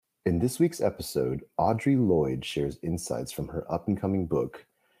In this week's episode, Audrey Lloyd shares insights from her up-and-coming book.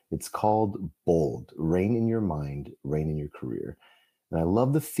 It's called Bold, Reign in Your Mind, Reign in Your Career. And I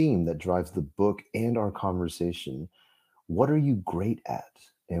love the theme that drives the book and our conversation. What are you great at?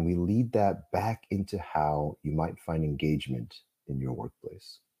 And we lead that back into how you might find engagement in your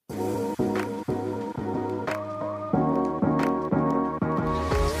workplace.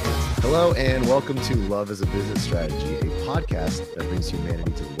 Hello, and welcome to Love as a Business Strategy, a podcast that brings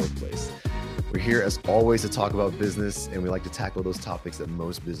humanity to the workplace. We're here, as always, to talk about business, and we like to tackle those topics that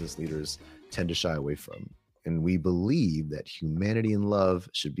most business leaders tend to shy away from. And we believe that humanity and love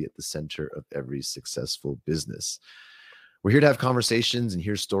should be at the center of every successful business. We're here to have conversations and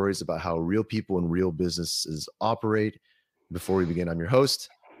hear stories about how real people and real businesses operate. Before we begin, I'm your host,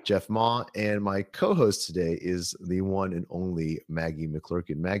 Jeff Ma, and my co-host today is the one and only Maggie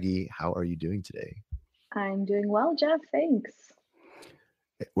McClurkin. Maggie, how are you doing today? I'm doing well, Jeff. Thanks.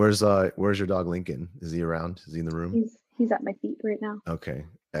 Where's your dog Lincoln? Is he around? Is he in the room? He's at my feet right now. Okay,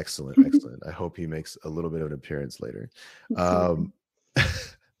 excellent. I hope he makes a little bit of an appearance later.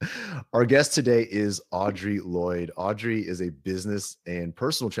 Our guest today is Audrey Lloyd. Audrey is a business and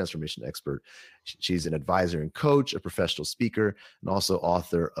personal transformation expert. She's an advisor and coach, a professional speaker, and also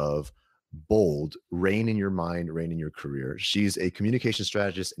author of Bold, Reign in Your Mind, Reign in Your Career. She's a communication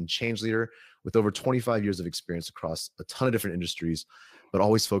strategist and change leader with over 25 years of experience across a ton of different industries, but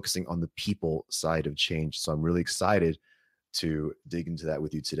always focusing on the people side of change. So I'm really excited to dig into that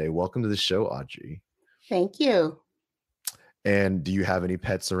with you today. Welcome to the show, Audrey. Thank you. And do you have any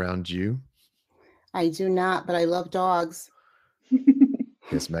pets around you? I do not, but I love dogs.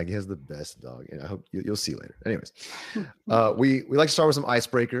 Yes, Maggie has the best dog, and I hope you'll see later. Anyways, we like to start with some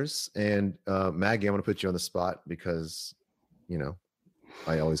icebreakers, and Maggie, I'm going to put you on the spot because,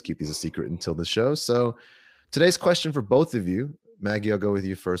 I always keep these a secret until the show. So today's question for both of you, Maggie, I'll go with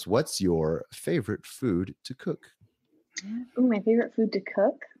you first. What's your favorite food to cook? Oh, my favorite food to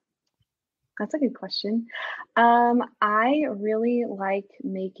cook? That's a good question. I really like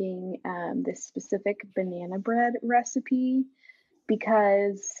making this specific banana bread recipe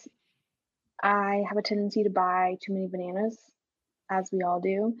because I have a tendency to buy too many bananas, as we all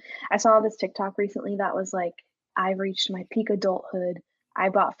do. I saw this TikTok recently that was like, I've reached my peak adulthood. I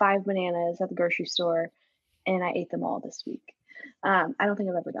bought 5 bananas at the grocery store and I ate them all this week. I don't think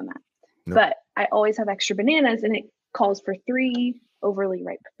I've ever done that. Nope. But I always have extra bananas, and it calls for 3 overly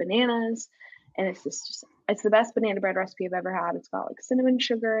ripe bananas. And it's the best banana bread recipe I've ever had. It's got like cinnamon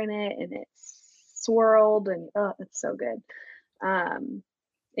sugar in it, and it's swirled, and it's so good.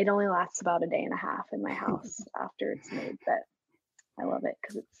 It only lasts about a day and a half in my house after it's made, but I love it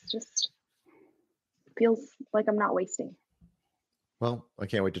because it's just feels like I'm not wasting. Well, I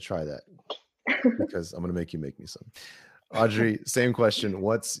can't wait to try that because I'm going to make you make me some. Audrey, same question.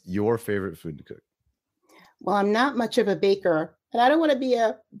 What's your favorite food to cook? Well, I'm not much of a baker, and I don't want to be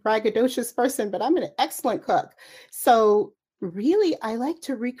a braggadocious person, but I'm an excellent cook. So really, I like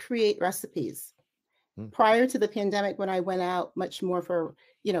to recreate recipes. Prior to the pandemic, when I went out much more for,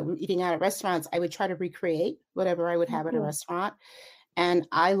 eating out at restaurants, I would try to recreate whatever I would have at a restaurant. And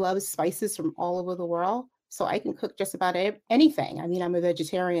I love spices from all over the world. So I can cook just about anything. I mean, I'm a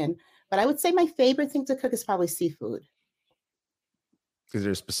vegetarian, but I would say my favorite thing to cook is probably seafood. Is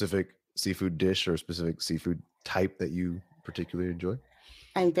there a specific seafood dish or a specific seafood type that you particularly enjoy?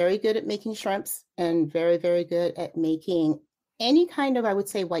 I'm very good at making shrimps and very, very good at making any kind of, I would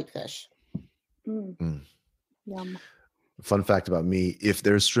say, whitefish. Yum. Fun fact about me, if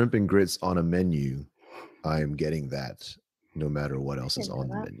there's shrimp and grits on a menu, I'm getting that no matter what else is on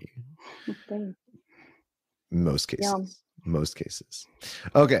the menu. Okay. Most cases. Yum. Most cases.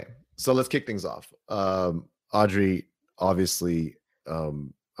 Okay, so let's kick things off. Audrey, obviously,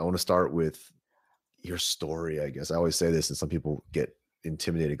 I want to start with your story, I guess. I always say this, and some people get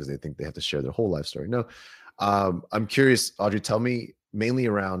intimidated because they think they have to share their whole life story. No, I'm curious, Audrey, tell me mainly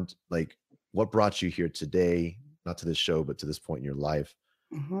around like what brought you here today, not to this show, but to this point in your life.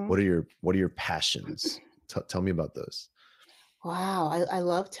 Mm-hmm. What are your passions? Tell me about those. Wow, I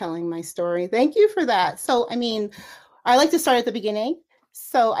love telling my story. Thank you for that. So, I like to start at the beginning.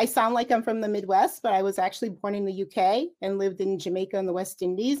 So I sound like I'm from the Midwest, but I was actually born in the UK and lived in Jamaica and the West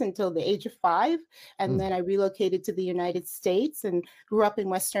Indies until the age of 5. And then I relocated to the United States and grew up in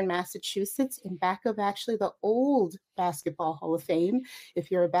Western Massachusetts in back of actually the old Basketball Hall of Fame.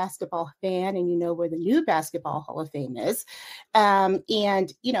 If you're a basketball fan and you know where the new Basketball Hall of Fame is, and,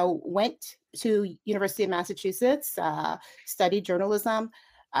 went to University of Massachusetts, studied journalism.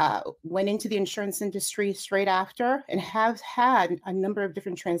 went into the insurance industry straight after and have had a number of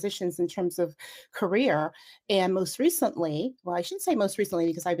different transitions in terms of career. And most recently, well, I shouldn't say most recently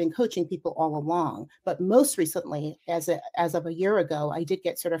because I've been coaching people all along, but most recently, as of a year ago, I did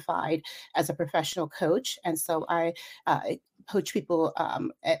get certified as a professional coach. And so I coach people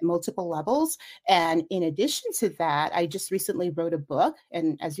at multiple levels. And in addition to that, I just recently wrote a book.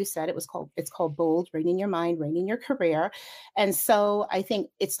 And as you said, it's called Bold, Reigning Your Mind, Reigning Your Career. And so I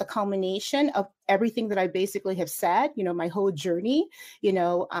think it's the culmination of everything that I basically have said, my whole journey,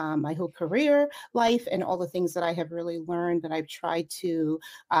 my whole career life and all the things that I have really learned that I've tried to,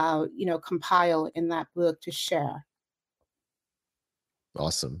 compile in that book to share.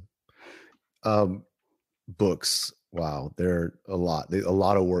 Awesome. Books. Wow. There are a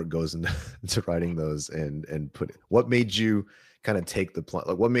lot of work goes into writing those and what made you kind of take the plunge?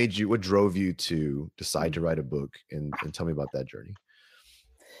 Like what drove you to decide to write a book and tell me about that journey?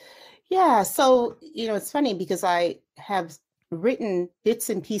 Yeah. So, it's funny because I have written bits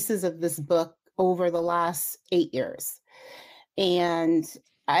and pieces of this book over the last 8 years. And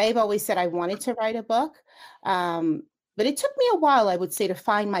I've always said I wanted to write a book. But it took me a while, I would say, to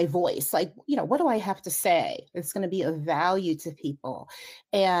find my voice. Like, what do I have to say that's going to be of value to people?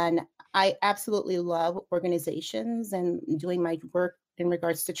 And I absolutely love organizations and doing my work in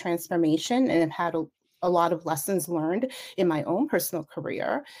regards to transformation, and have had a lot of lessons learned in my own personal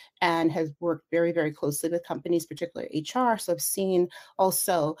career and has worked very, very closely with companies, particularly HR. So I've seen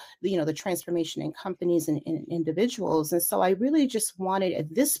also, the transformation in companies and in individuals. And so I really just wanted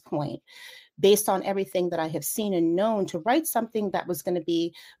at this point, based on everything that I have seen and known, to write something that was going to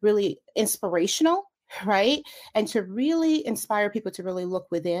be really inspirational, right? And to really inspire people to really look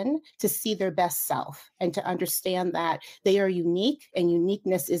within, to see their best self and to understand that they are unique and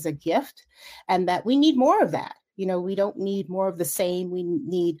uniqueness is a gift and that we need more of that. We don't need more of the same. We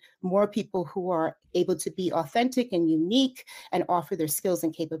need more people who are able to be authentic and unique and offer their skills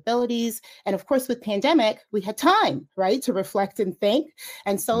and capabilities. And of course, with pandemic, we had time, right, to reflect and think.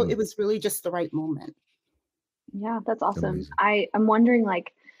 And so it was really just the right moment. Yeah, that's awesome. I'm wondering,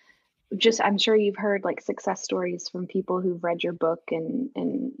 I'm sure you've heard success stories from people who've read your book and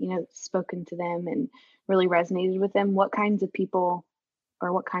spoken to them and really resonated with them. What kinds of people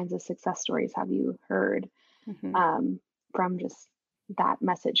or what kinds of success stories have you heard from just that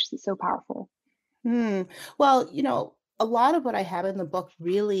message? It's so powerful. Well, a lot of what I have in the book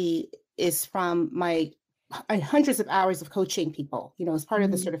really is from my hundreds of hours of coaching people. As part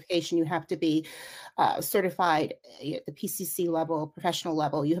of the certification, you have to be certified at the PCC level, professional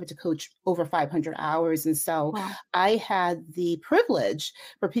level. You have to coach over 500 hours. And so I had the privilege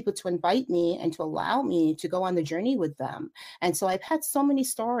for people to invite me and to allow me to go on the journey with them. And so I've had so many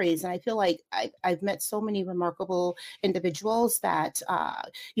stories, and I feel like I've met so many remarkable individuals that,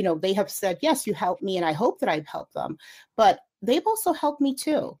 they have said, yes, you helped me, and I hope that I've helped them. But they've also helped me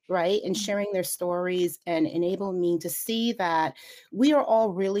too, right? In sharing their stories and enable me to see that we are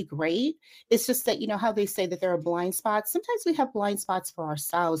all really great. It's just that, how they say that there are blind spots. Sometimes we have blind spots for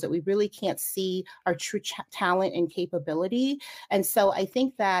ourselves that we really can't see our true talent and capability. And so I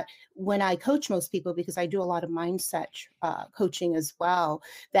think that when I coach most people, because I do a lot of mindset coaching as well,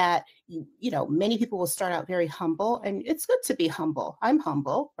 that, many people will start out very humble, and it's good to be humble. I'm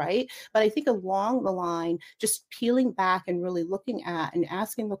humble, right? But I think along the line, just peeling back and really looking at and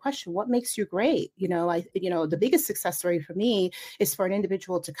asking the question, what makes you great? The biggest success story for me is for an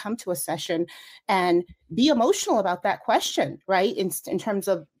individual to come to a session and be emotional about that question, right? In terms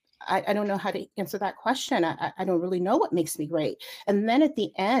of, I don't know how to answer that question. I don't really know what makes me great. And then at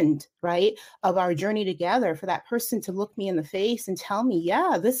the end, right, of our journey together, for that person to look me in the face and tell me,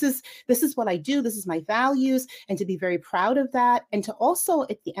 yeah, this is what I do. This is my values, and to be very proud of that. And to also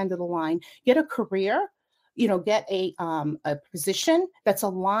at the end of the line, get a career, get a position that's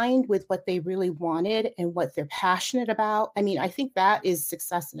aligned with what they really wanted and what they're passionate about. I mean, I think that is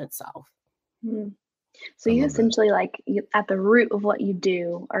success in itself. So you essentially at the root of what you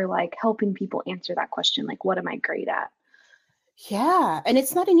do are helping people answer that question, what am I great at? Yeah. And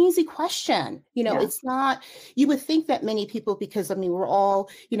it's not an easy question. It's not, you would think that many people, because we're all,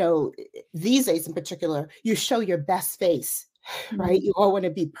 these days in particular, you show your best face, right? You all want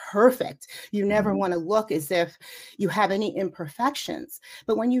to be perfect. You never want to look as if you have any imperfections.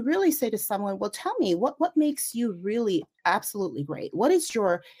 But when you really say to someone, well, tell me what makes you really absolutely great? What is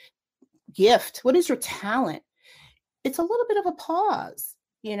your gift? What is your talent? It's a little bit of a pause,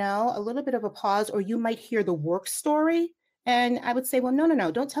 or you might hear the work story. And I would say, well, no,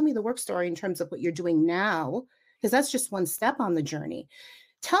 don't tell me the work story in terms of what you're doing now, because that's just one step on the journey.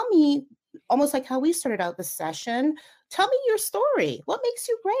 Tell me almost like how we started out the session. Tell me your story. What makes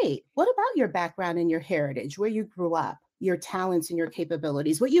you great? What about your background and your heritage, where you grew up, your talents and your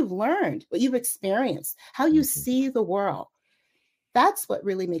capabilities, what you've learned, what you've experienced, how you see the world? That's what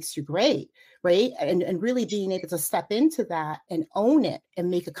really makes you great, right? And really being able to step into that and own it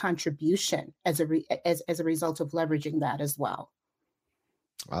and make a contribution as a result of leveraging that as well.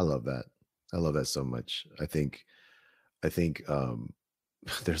 I love that. I love that so much. I think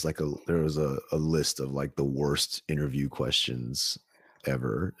there was a list of like the worst interview questions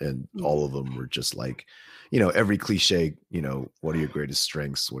ever, and all of them were just like, every cliche, what are your greatest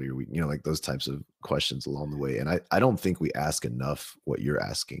strengths, what are your like those types of questions along the way. And I don't think we ask enough what you're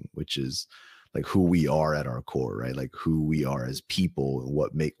asking, which is like who we are at our core, right? Like who we are as people, and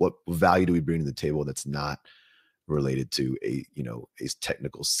what value do we bring to the table that's not related to a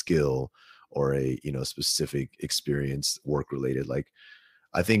technical skill or a specific experience, work related. Like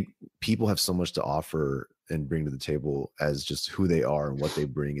I think people have so much to offer and bring to the table as just who they are and what they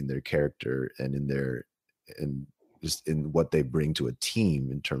bring in their character and and just in what they bring to a team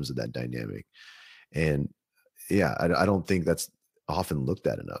in terms of that dynamic. And yeah, I don't think that's often looked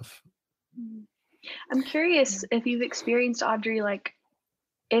at enough. I'm curious if you've experienced, Audrey, like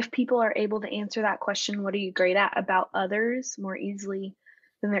if people are able to answer that question, what are you great at, about others more easily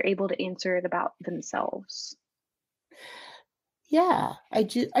than they're able to answer it about themselves. Yeah, I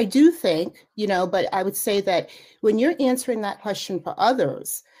do think, but I would say that when you're answering that question for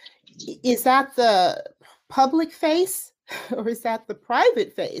others, is that the public face or is that the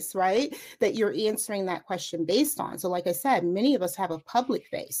private face, right? That you're answering that question based on. So like I said, many of us have a public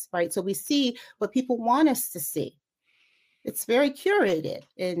face, right? So we see what people want us to see. It's very curated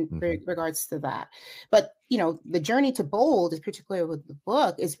in regards to that. But, the journey to bold, particularly with the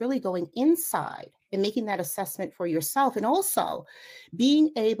book, is really going inside and making that assessment for yourself. And also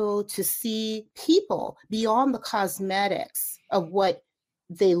being able to see people beyond the cosmetics of what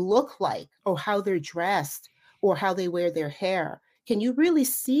they look like or how they're dressed or how they wear their hair. Can you really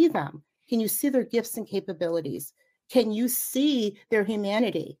see them? Can you see their gifts and capabilities? Can you see their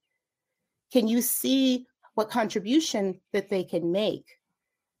humanity? Can you see what contribution that they can make?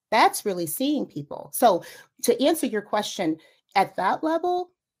 That's really seeing people. So to answer your question at that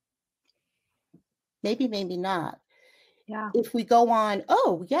level, maybe not. Yeah. If we go on,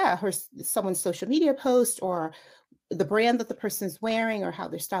 someone's social media post or the brand that the person's wearing or how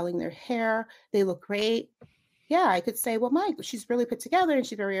they're styling their hair, they look great. Yeah, I could say, well, she's really put together and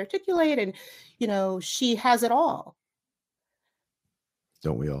she's very articulate and, she has it all.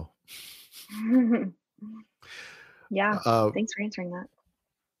 Don't we all? Yeah. Thanks for answering that.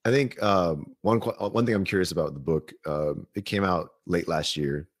 I think one thing I'm curious about the book, it came out late last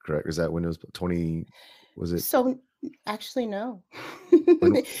year, correct? Is that when it was 20? Was it? So actually, no.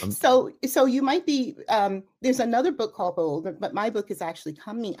 So you might be, there's another book called Bold, but my book is actually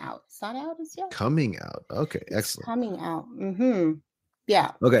coming out. It's not out as yet. Coming out. Okay. It's excellent. Coming out. Yeah.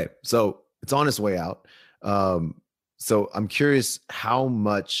 Okay. So it's on its way out. So I'm curious how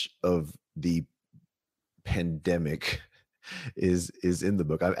much of the pandemic is in the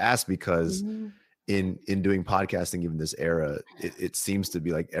book. I've asked because in doing podcasting, given this era, it seems to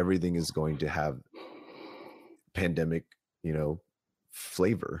be like everything is going to have pandemic,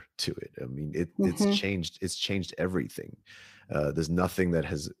 flavor to it. I mean, it's changed everything. There's nothing that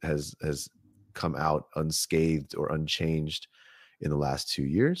has come out unscathed or unchanged in the last 2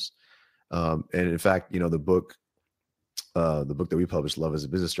 years. And in fact, the book that we published, Love as a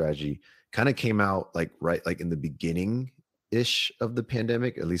Business Strategy, kind of came out like in the beginning ish of the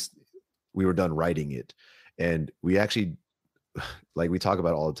pandemic. At least we were done writing it, and we actually, like we talk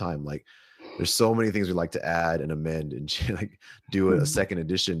about all the time, like there's so many things we like to add and amend and like do a second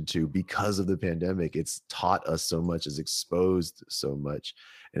edition to, because of the pandemic. It's taught us so much, it's exposed so much,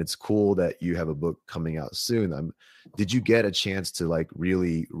 and it's cool that you have a book coming out soon. Did you get a chance to like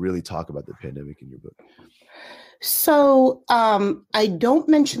really talk about the pandemic in your book? So I don't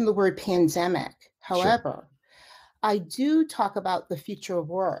mention the word pandemic. However, I do talk about the future of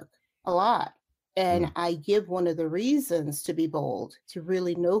work a lot. And I give one of the reasons to be bold, to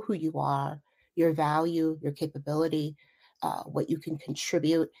really know who you are, your value, your capability, what you can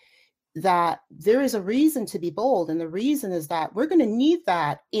contribute, that there is a reason to be bold. And the reason is that we're going to need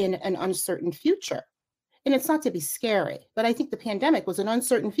that in an uncertain future. And it's not to be scary, but I think the pandemic was an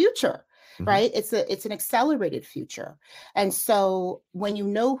uncertain future. Right? It's an accelerated future. And so when you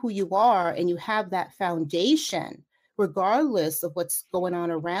know who you are and you have that foundation, regardless of what's going on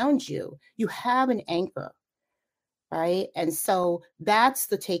around you, you have an anchor, right? And so that's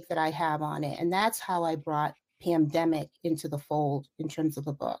the take that I have on it. And that's how I brought pandemic into the fold in terms of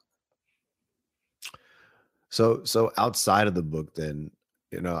the book. So outside of the book, then,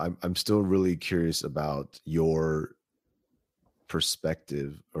 I'm still really curious about your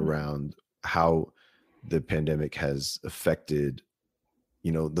perspective around how the pandemic has affected,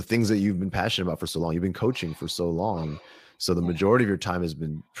 the things that you've been passionate about for so long. You've been coaching for so long. So the majority of your time has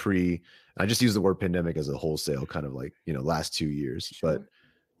been I just use the word pandemic as a wholesale kind of like, last 2 years, Sure. but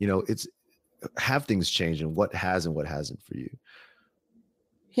it's, have things changed, and what has and what hasn't for you?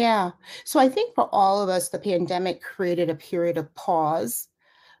 Yeah. So I think for all of us, the pandemic created a period of pause.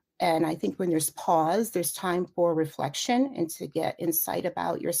 And I think when there's pause, there's time for reflection and to get insight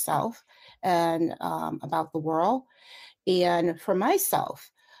about yourself and about the world. And for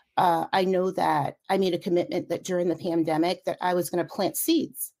myself, I know that I made a commitment that during the pandemic that I was going to plant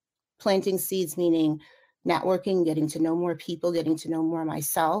seeds. Planting seeds meaning networking, getting to know more people, getting to know more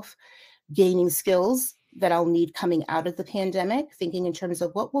myself, gaining skills that I'll need coming out of the pandemic, thinking in terms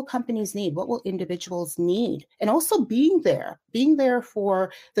of what will companies need, what will individuals need, and also being there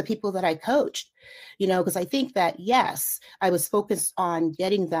for the people that I coached, because I think that, yes, I was focused on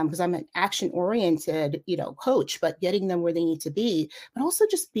getting them because I'm an action-oriented, coach, but getting them where they need to be, but also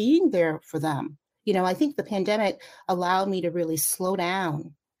just being there for them. I think the pandemic allowed me to really slow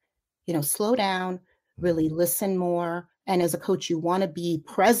down, really listen more. And as a coach, you want to be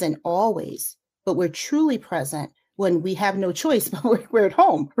present always, but we're truly present when we have no choice, but we're at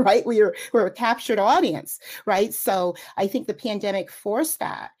home, right? We're a captured audience, right? So I think the pandemic forced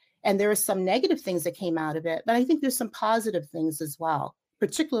that. And there are some negative things that came out of it, but I think there's some positive things as well,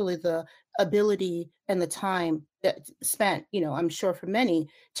 particularly the ability and the time that spent, I'm sure for many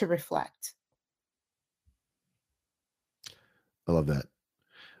to reflect. I love that.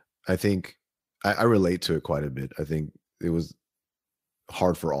 I think I relate to it quite a bit. I think it was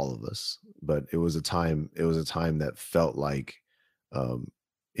hard for all of us, but it was a time that felt like,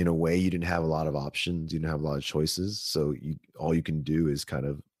 in a way, you didn't have a lot of options, you didn't have a lot of choices. So all you can do is kind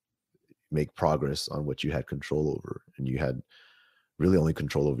of make progress on what you had control over. And you had really only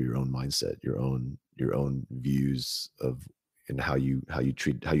control over your own mindset, your own views of, and how you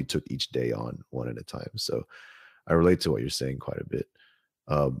took each day on one at a time. So I relate to what you're saying quite a bit.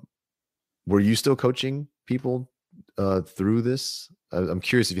 Were you still coaching people through this? I'm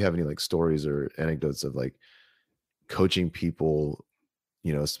curious if you have any like stories or anecdotes of like coaching people,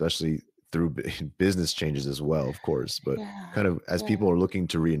 especially through business changes as well, of course, but Yeah. kind of as people are looking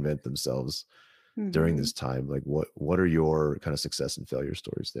to reinvent themselves during this time, like what are your kind of success and failure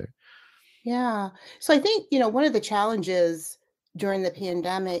stories there? Yeah. So I think, one of the challenges during the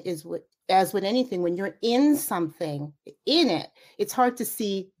pandemic is as with anything, when you're in something, in it, it's hard to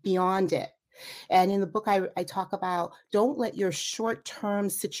see beyond it. And in the book, I talk about don't let your short term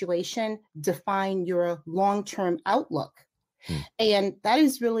situation define your long term outlook. Hmm. And that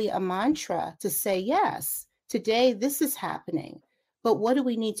is really a mantra to say, yes, today this is happening. But what do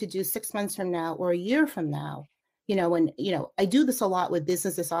we need to do 6 months from now or a year from now? I do this a lot with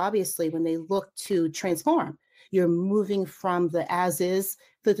businesses, obviously, when they look to transform, you're moving from the as is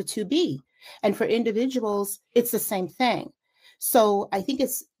to the to be. And for individuals, it's the same thing. So I think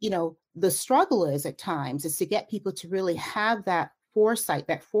it's, the struggle is at times is to get people to really have that foresight,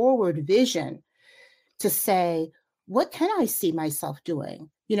 that forward vision to say, what can I see myself doing?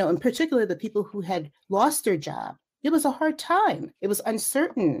 In particular, the people who had lost their job. It was a hard time. It was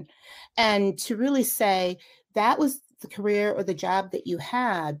uncertain. And to really say, that was the career or the job that you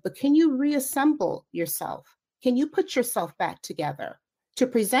had, but can you reassemble yourself? Can you put yourself back together to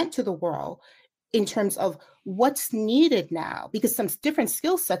present to the world in terms of what's needed now? Because some different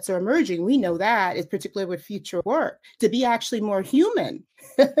skill sets are emerging. We know that, is particularly with future work, to be actually more human,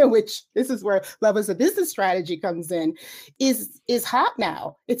 which this is where Love as a Business Strategy comes in, is hot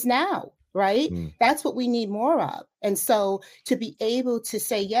now. It's now, right? That's what we need more of. And so to be able to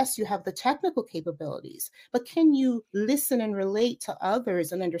say, yes, you have the technical capabilities, but can you listen and relate to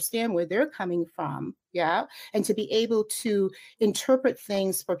others and understand where they're coming from? Yeah. And to be able to interpret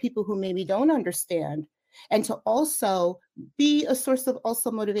things for people who maybe don't understand, and to also be a source of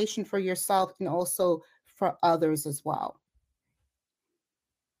also motivation for yourself and also for others as well.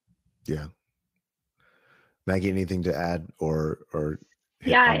 Yeah. Maggie, anything to add or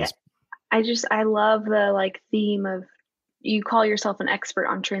hit on Yeah, this? I love the like theme of you call yourself an expert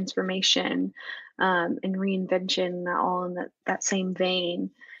on transformation and reinvention, all in that same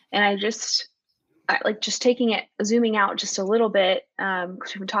vein. And I like just zooming out just a little bit,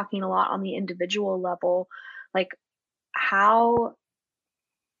 because we've been talking a lot on the individual level. Like, how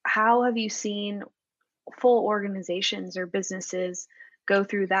have you seen full organizations or businesses go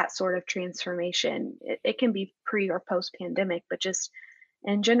through that sort of transformation? It can be pre or post pandemic, but just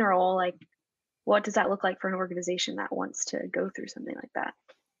in general, like what does that look like for an organization that wants to go through something like that?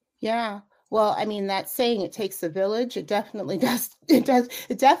 Yeah. Well, I mean, that saying, it takes a village, it definitely does.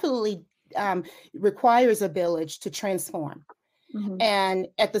 It definitely requires a village to transform. Mm-hmm. And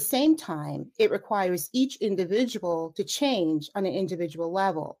at the same time, it requires each individual to change on an individual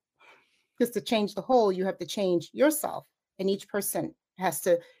level. Because to change the whole, you have to change yourself. And each person has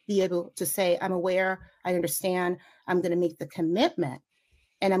to be able to say, I'm aware, I understand, I'm going to make the commitment,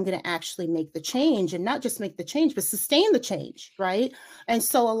 and I'm going to actually make the change, and not just make the change, but sustain the change, right? And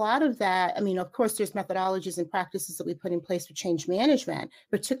so a lot of that, I mean, of course, there's methodologies and practices that we put in place for change management,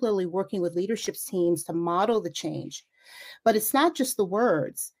 particularly working with leadership teams to model the change. But it's not just the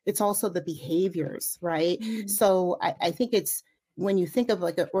words, it's also the behaviors, right? Mm-hmm. So I think it's, when you think of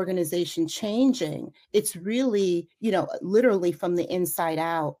like an organization changing, it's really, literally from the inside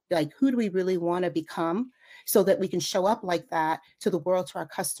out, like, who do we really want to become, so that we can show up like that to the world, to our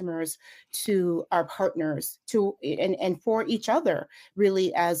customers, to our partners, and for each other,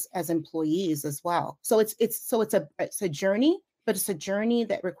 really, as employees as well. So it's a journey, but it's a journey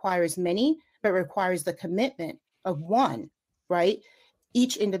that requires many, but requires the commitment of one, right?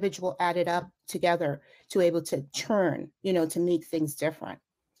 Each individual added up together to able to turn, to make things different.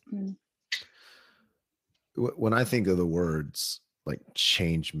 Mm-hmm. When I think of the words like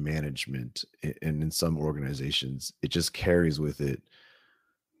change management, and in some organizations, it just carries with it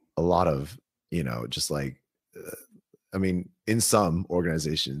a lot of, just like, I mean, in some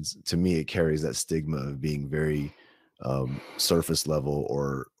organizations, to me, it carries that stigma of being very surface level,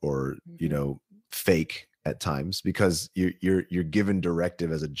 or fake at times, because you're given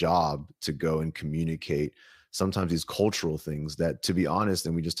directive as a job to go and communicate sometimes these cultural things that, to be honest,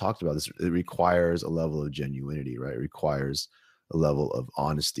 and we just talked about this, it requires a level of genuinity, right? It requires a level of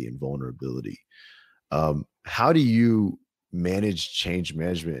honesty and vulnerability. How do you manage change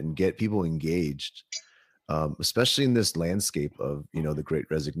management and get people engaged, especially in this landscape of, the Great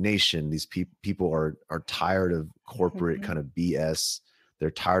Resignation? These people are tired of corporate kind of BS.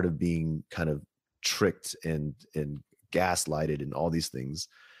 They're tired of being kind of tricked and gaslighted and all these things.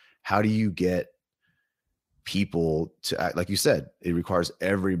 How do you get people to act? Like you said, it requires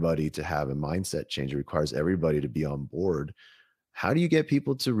everybody to have a mindset change. It requires everybody to be on board. How do you get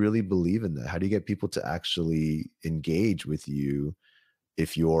people to really believe in that? How do you get people to actually engage with you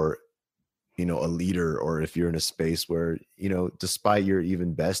if you're, a leader, or if you're in a space where, despite your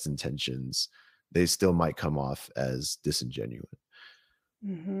even best intentions, they still might come off as disingenuous?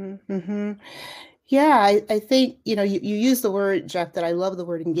 Mm-hmm, mm-hmm. Yeah, I think, you use the word, Jeff, that I love, the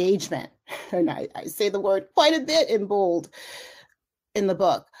word engagement. And I say the word quite a bit in bold in the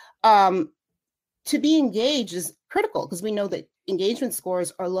book. To be engaged is critical, because we know that engagement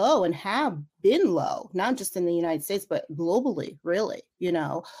scores are low and have been low, not just in the United States, but globally, really,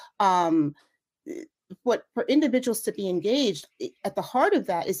 what for individuals to be engaged, at the heart of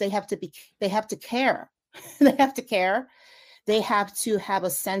that is they have to care. They have to care. They have to have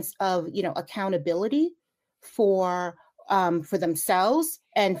a sense of, accountability for themselves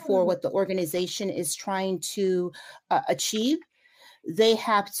and for what the organization is trying to achieve. They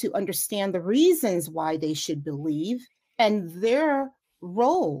have to understand the reasons why they should believe, and their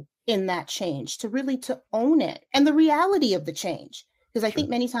role in that change, to own it, and the reality of the change. Because I think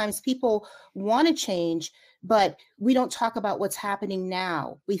many times people want to change, but we don't talk about what's happening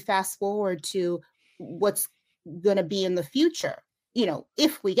now. We fast forward to what's going to be in the future,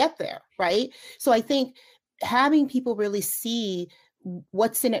 if we get there, right? So I think having people really see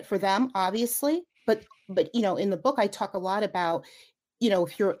what's in it for them, obviously, but in the book, I talk a lot about,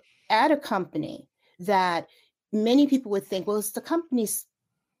 if you're at a company that many people would think, well, it's the company's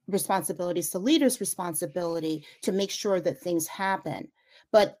responsibility, it's the leader's responsibility to make sure that things happen.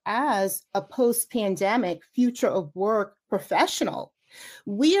 But as a post-pandemic future of work professional,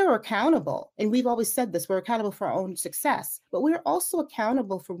 we are accountable. And we've always said this, we're accountable for our own success, but we're also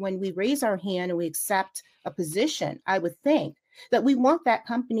accountable for when we raise our hand and we accept a position. I would think that we want that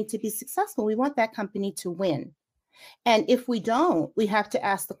company to be successful. We want that company to win. And if we don't, we have to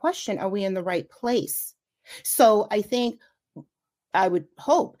ask the question, are we in the right place? So I would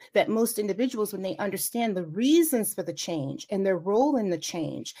hope that most individuals, when they understand the reasons for the change and their role in the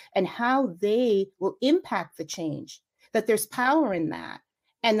change and how they will impact the change, that there's power in that,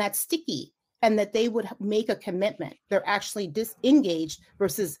 and that's sticky, and that they would make a commitment. They're actually disengaged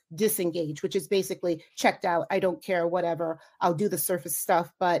versus disengaged, which is basically checked out. I don't care, whatever, I'll do the surface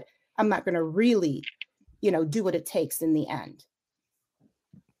stuff, but I'm not going to really, do what it takes in the end.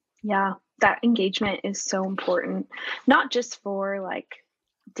 Yeah, that engagement is so important, not just for like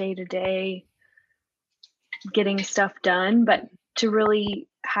day-to-day getting stuff done, but to really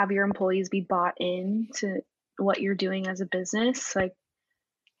have your employees be bought in to what you're doing as a business, like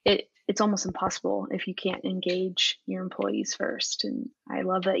it's almost impossible if you can't engage your employees first. And I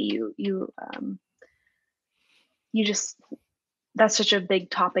love that you just, that's such a big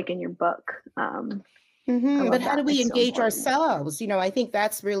topic in your book. But how do we It's so engage important. ourselves? I think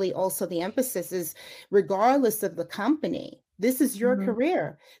that's really also the emphasis is regardless of the company, this is your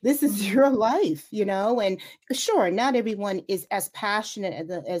career. This is your life, and sure, not everyone is as passionate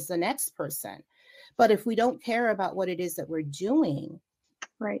as the next person. But if we don't care about what it is that we're doing.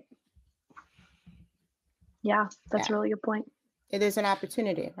 Right. Yeah, that's a really good point. There's an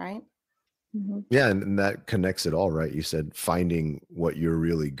opportunity, right? Yeah, and that connects it all, right? You said finding what you're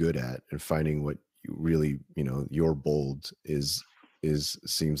really good at and finding what you really, you're bold is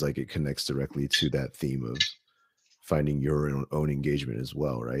seems like it connects directly to that theme of finding your own engagement as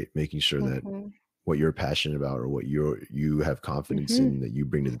well, right? Making sure that what you're passionate about or what you have confidence in that you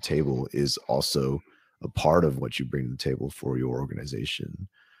bring to the table is also a part of what you bring to the table for your organization.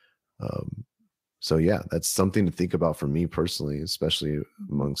 So yeah, that's something to think about for me personally, especially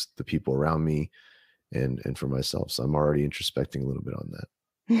amongst the people around me and for myself. So I'm already introspecting a little bit on that.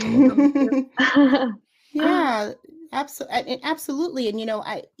 Yeah, absolutely. And,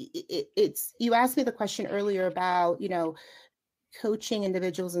 it's, you asked me the question earlier about, coaching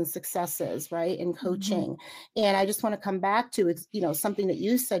individuals and successes, right? And coaching. And I just want to come back to, something that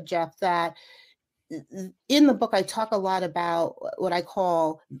you said, Jeff, that in the book, I talk a lot about what I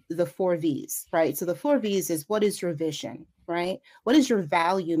call the 4 V's, right? So the 4 V's is, what is your vision, right? What is your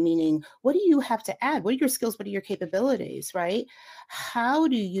value? Meaning, what do you have to add? What are your skills? What are your capabilities, right? How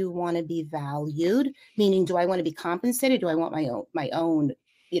do you want to be valued? Meaning, do I want to be compensated? Do I want my own,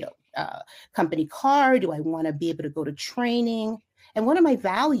 company car? Do I want to be able to go to training? And what are my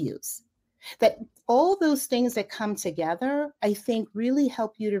values? That all those things that come together, I think really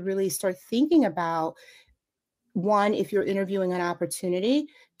help you to really start thinking about, 1, if you're interviewing an opportunity,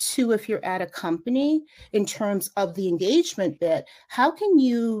 2, if you're at a company, in terms of the engagement bit, how can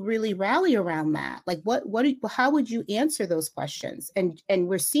you really rally around that? Like how would you answer those questions? And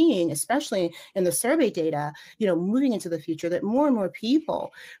we're seeing, especially in the survey data, moving into the future, that more and more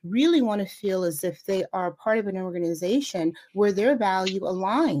people really want to feel as if they are part of an organization where their value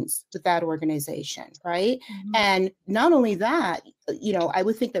aligns with that organization, right? And not only that, I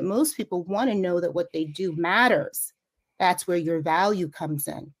would think that most people want to know that what they do matters. That's where your value comes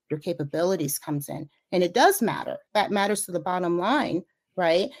in, your capabilities comes in. And it does matter. That matters to the bottom line,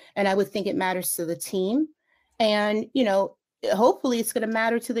 right? And I would think it matters to the team. And, hopefully it's going to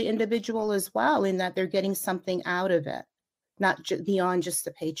matter to the individual as well, in that they're getting something out of it, not beyond just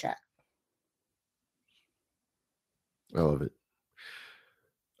the paycheck. I love it.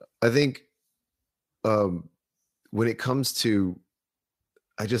 I think when it comes to,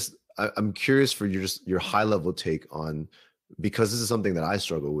 I'm curious for your high level take on, because this is something that I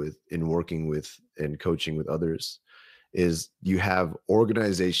struggle with in working with and coaching with others, is you have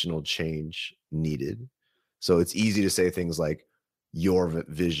organizational change needed. So it's easy to say things like your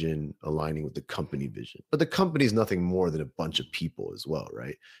vision aligning with the company vision, but the company is nothing more than a bunch of people as well,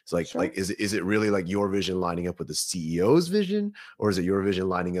 right? It's like, sure. Is it really like your vision lining up with the CEO's vision, or is it your vision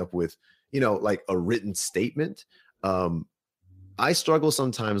lining up with, like a written statement? I struggle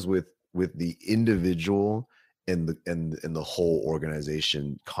sometimes with the individual and the whole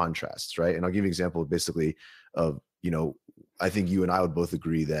organization contrasts, right? And I'll give you an example basically of, I think you and I would both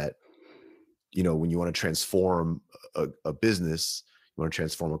agree that, when you want to transform a business, you want to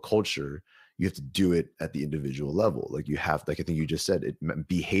transform a culture, you have to do it at the individual level. Like I think you just said,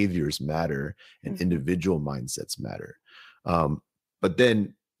 behaviors matter and individual mindsets matter. But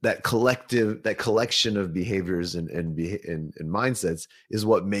then that collection of behaviors and mindsets is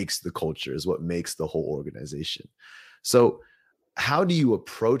what makes the culture, is what makes the whole organization. So how do you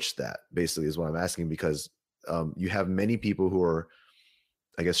approach that, basically, is what I'm asking, because you have many people who are,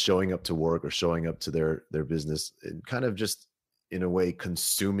 I guess, showing up to work or showing up to their business and kind of just in a way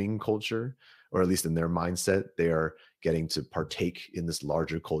consuming culture, or at least in their mindset, they are getting to partake in this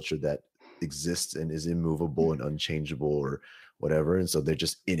larger culture that exists and is immovable and unchangeable or whatever. And so they're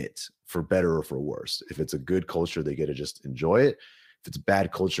just in it for better or for worse. If it's a good culture, they get to just enjoy it. If it's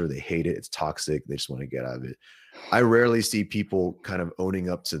bad culture, they hate it. It's toxic. They just want to get out of it. I rarely see people kind of owning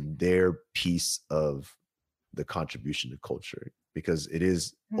up to their piece of the contribution to culture, because it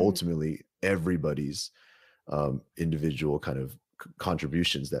is ultimately everybody's individual kind of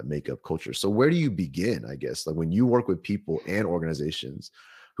contributions that make up culture. So where do you begin, I guess, like when you work with people and organizations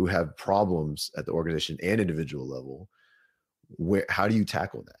who have problems at the organization and individual level, how do you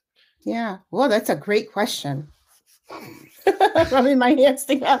tackle that? Yeah, well, that's a great question. rubbing my hands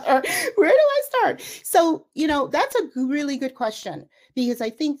together. Where do I start? So, that's a really good question, because I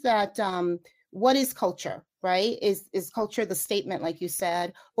think that what is culture, right? Is culture the statement, like you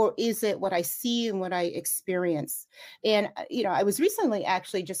said, or is it what I see and what I experience? And, I was recently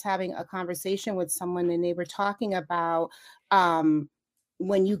actually just having a conversation with someone, and they were talking about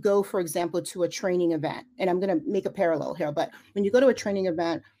when you go, for example, to a training event, and I'm going to make a parallel here, but when you go to a training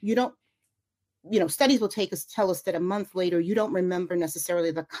event, you don't, studies will tell us that a month later, you don't remember necessarily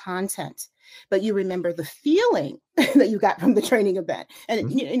the content, but you remember the feeling that you got from the training event.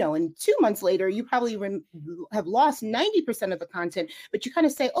 And, and 2 months later, you probably have lost 90% of the content, but you kind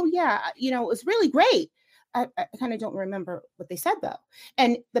of say, oh yeah, it was really great. I kind of don't remember what they said though.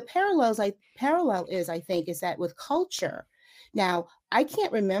 And the parallel is, I think, is that with culture. Now, I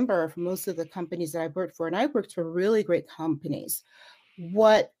can't remember for most of the companies that I've worked for, and I've worked for really great companies,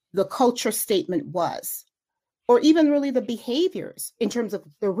 what the culture statement was, or even really the behaviors in terms of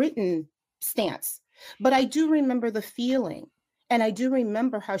the written stance. But I do remember the feeling, and I do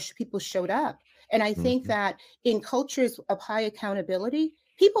remember how people showed up. And I think that in cultures of high accountability,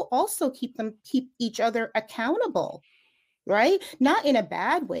 people also keep each other accountable, right? Not in a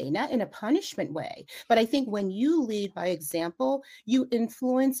bad way, not in a punishment way. But I think when you lead by example, you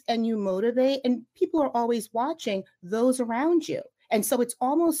influence and you motivate, and people are always watching those around you. And so it's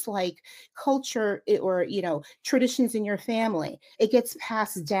almost like culture or, traditions in your family. It gets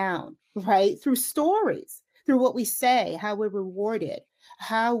passed down, right? Through stories, through what we say, how we're rewarded,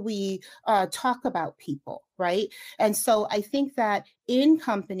 how we talk about people, right? And so I think that in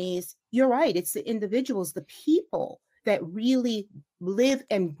companies, you're right, it's the individuals, the people that really live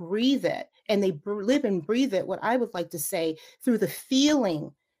and breathe it. And they live and breathe it, what I would like to say, through the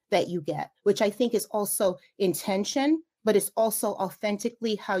feeling that you get, which I think is also intention, but it's also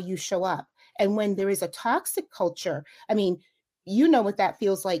authentically how you show up. And when there is a toxic culture, I mean, you know what that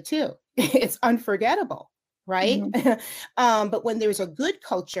feels like too. It's unforgettable, right? But when there's a good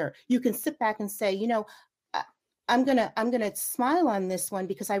culture, you can sit back and say, I'm gonna smile on this one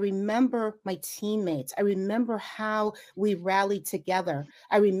because I remember my teammates. I remember how we rallied together.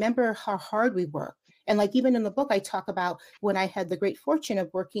 I remember how hard we worked. And like even in the book, I talk about when I had the great fortune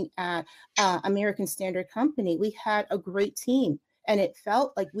of working at American Standard Company. We had a great team, and it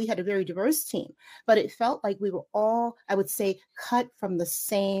felt like we had a very diverse team, but it felt like we were all, I would say, cut from the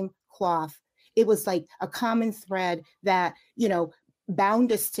same cloth. It was like a common thread that,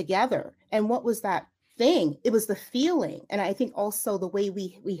 bound us together. And what was that thing? It was the feeling. And I think also the way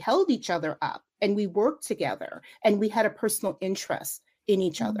we held each other up, and we worked together, and we had a personal interest in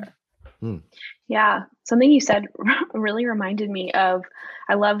each other. Yeah, something you said really reminded me of,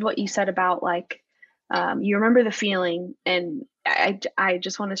 I loved what you said about like, you remember the feeling. And I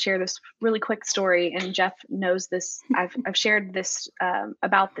just want to share this really quick story. And Jeff knows this. I've shared this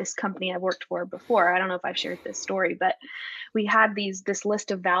about this company I've worked for before. I don't know if I've shared this story, but we had this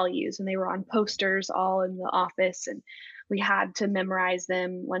list of values, and they were on posters all in the office, and we had to memorize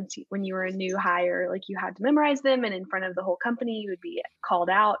them. When you were a new hire, like you had to memorize them, and in front of the whole company, you would be called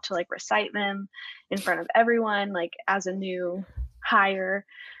out to like recite them in front of everyone, like as a new hire.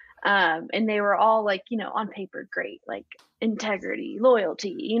 And they were all like, on paper, great, like integrity,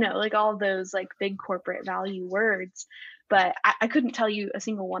 loyalty, like all those like big corporate value words. But I couldn't tell you a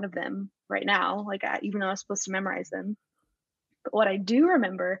single one of them right now, like even though I was supposed to memorize them. But what I do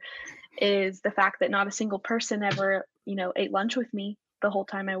remember is the fact that not a single person ever, ate lunch with me the whole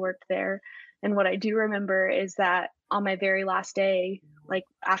time I worked there. And what I do remember is that on my very last day, like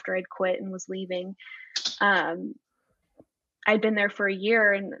after I'd quit and was leaving, I'd been there for a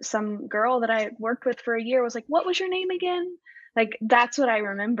year, and some girl that I worked with for a year was like, "What was your name again?" Like, that's what I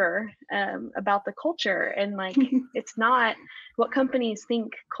remember about the culture. And like, it's not what companies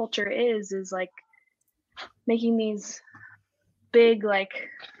think culture is like making these big like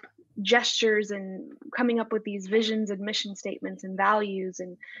gestures and coming up with these visions and mission statements and values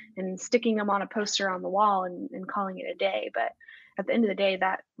and sticking them on a poster on the wall and calling it a day. But at the end of the day,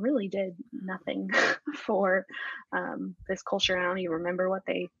 that really did nothing for this culture. I don't even remember what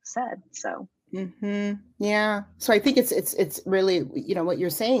they said. So yeah. So I think it's really, what you're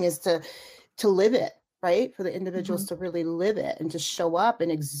saying is to live it, right? For the individuals to really live it and to show up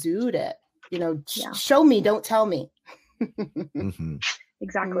and exude it. Show me, don't tell me.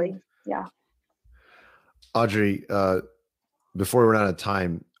 Exactly. Yeah. Audrey, before we run out of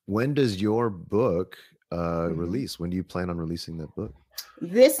time, when does your book release? When do you plan on releasing that book?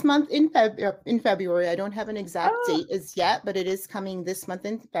 This month in February. I don't have an exact date as yet, but it is coming this month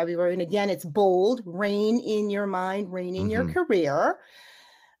in February. And again, it's bold: reign in your mind, reign in your career.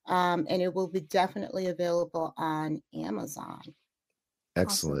 and it will be definitely available on Amazon.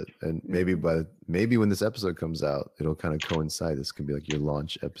 Excellent. And maybe when this episode comes out, it'll kind of coincide. This can be like your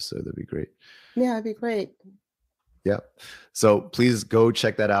launch episode. That'd be great. Yeah, it'd be great. Yeah. So please go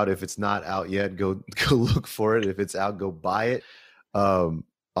check that out. If it's not out yet, go look for it. If it's out, go buy it.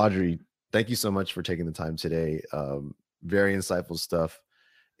 Audrey, thank you so much for taking the time today. Very insightful stuff,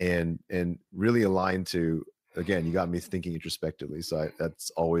 and really aligned to, again, you got me thinking introspectively. So that's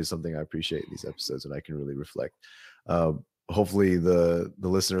always something I appreciate in these episodes, and I can really reflect. Hopefully the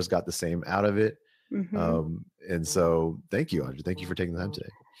listeners got the same out of it. And so thank you, Audrey. Thank you for taking the time today.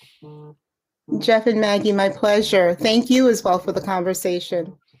 Jeff and Maggie, my pleasure. Thank you as well for the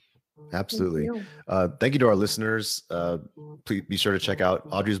conversation. Absolutely. Thank you to our listeners. Please be sure to check out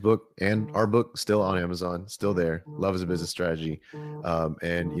Audrey's book and our book, still on Amazon, still there. Love is a Business Strategy.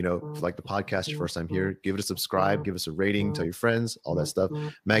 And, you know, if you like the podcast, your first time here, give it a subscribe, give us a rating, tell your friends, all that stuff.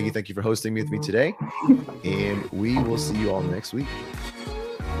 Maggie, thank you for hosting with me today. And we will see you all next week.